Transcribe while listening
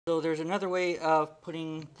So there's another way of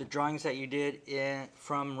putting the drawings that you did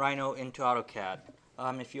from Rhino into AutoCAD.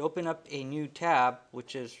 If you open up a new tab,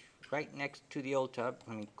 which is right next to the old tab,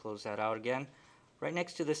 let me close that out again. Right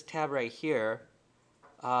next to this tab right here,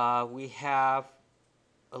 we have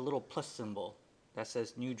a little plus symbol that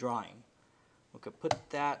says New Drawing. We could put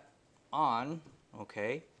that on,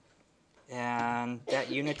 okay, and that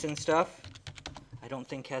units and stuff, I don't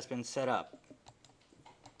think has been set up.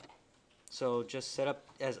 So just set up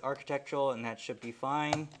as architectural and that should be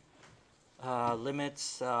fine.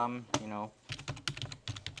 Limits, 100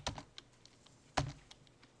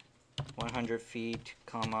 feet,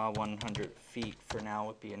 100 feet for now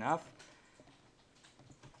would be enough.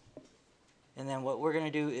 And then what we're going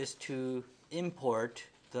to do is to import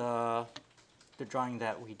the drawing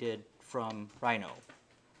that we did from Rhino.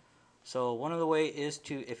 So one of the ways is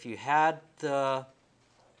to, if you had the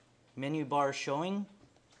menu bar showing,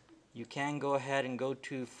 you can go ahead and go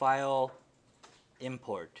to File,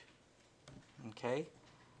 Import. Okay,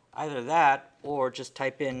 either that or just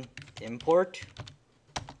type in import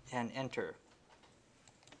and enter,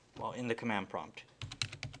 well, in the command prompt.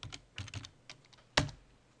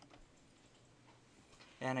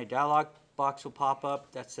 And a dialog box will pop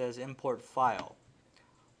up that says import file.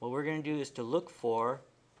 What we're going to do is to look for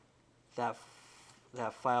that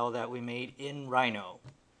file that we made in Rhino.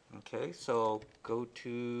 Okay, so go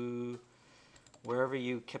to wherever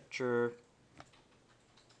you kept your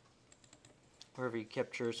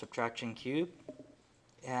subtraction cube,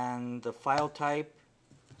 and the file type,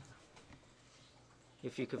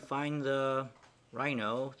 if you could find the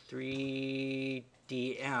Rhino 3DM,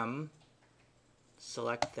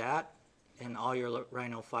 select that and all your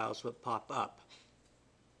Rhino files would pop up.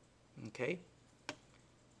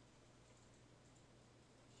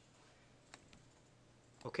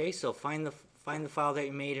 Okay, so find the file that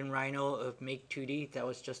you made in Rhino of Make2D. That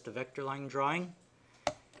was just a vector line drawing,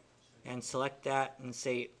 and select that and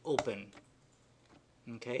say open.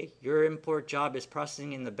 Okay, your import job is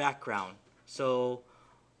processing in the background. So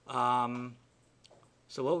what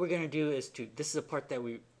we're going to do is this is a part that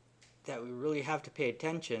we really have to pay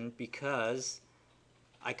attention, because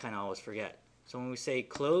I kind of always forget. So when we say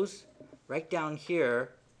close, right down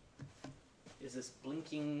here is this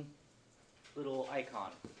blinking little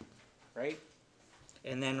icon, right?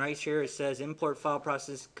 And then right here it says import file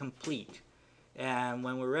process complete. And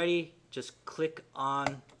when we're ready, just click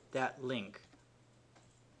on that link.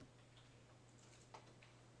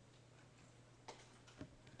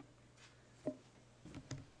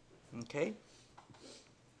 Okay.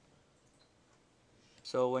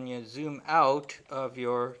 So when you zoom out of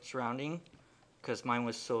your surrounding, because mine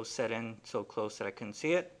was so set in so close that I couldn't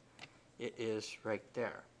see it, it is right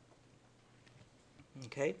there.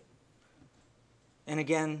 Okay. And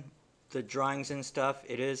again, the drawings and stuff,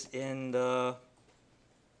 it is in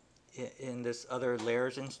this other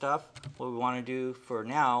layers and stuff. What we want to do for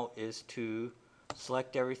now is to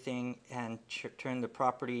select everything and turn the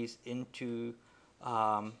properties into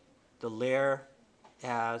the layer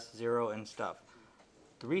as 0 and stuff.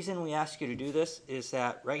 The reason we ask you to do this is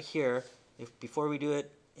that right here, before we do it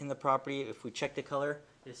in the property, if we check the color,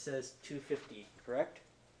 it says 250, correct?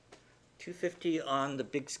 250 on the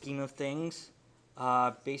big scheme of things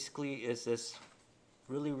basically is this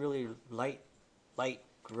really light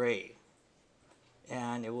gray,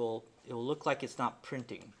 and it will look like it's not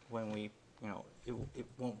printing when we, it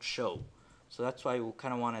won't show. So that's why we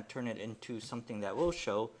kind of want to turn it into something that will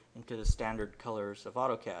show into the standard colors of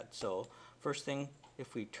AutoCAD. So first thing,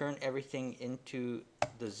 if we turn everything into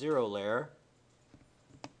the 0 layer,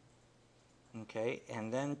 okay,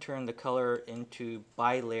 and then turn the color into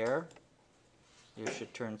by layer, you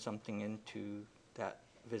should turn something into that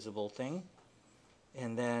visible thing.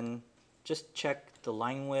 And then just check the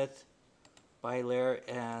line width by layer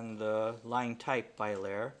and the line type by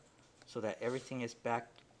layer, so that everything is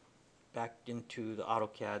backed into the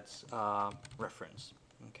AutoCAD's reference.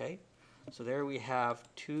 Okay, so there we have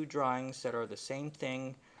two drawings that are the same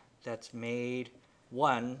thing, that's made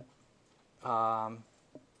one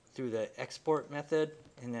through the export method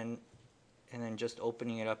and then just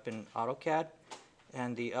opening it up in AutoCAD,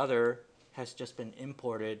 and the other has just been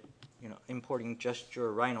imported, importing just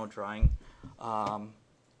your Rhino drawing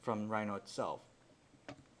from Rhino itself.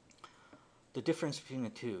 The difference between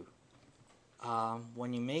the two,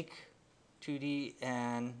 when you make 2D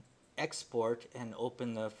and export and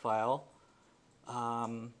open the file,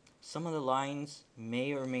 some of the lines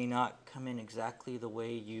may or may not come in exactly the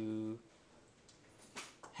way you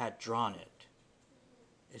had drawn it,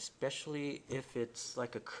 especially if it's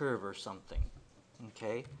like a curve or something.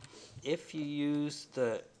 Okay, if you use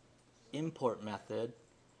the import method,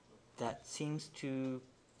 that seems to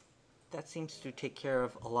take care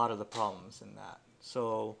of a lot of the problems in that.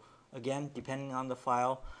 So again, depending on the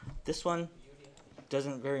file, this one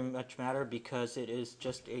doesn't very much matter because it is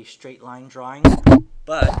just a straight line drawing.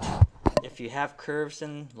 But if you have curves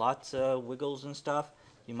and lots of wiggles and stuff,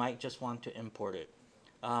 you might just want to import it.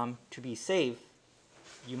 To be safe,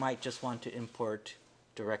 you might just want to import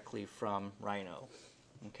directly from Rhino.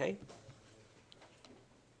 Okay?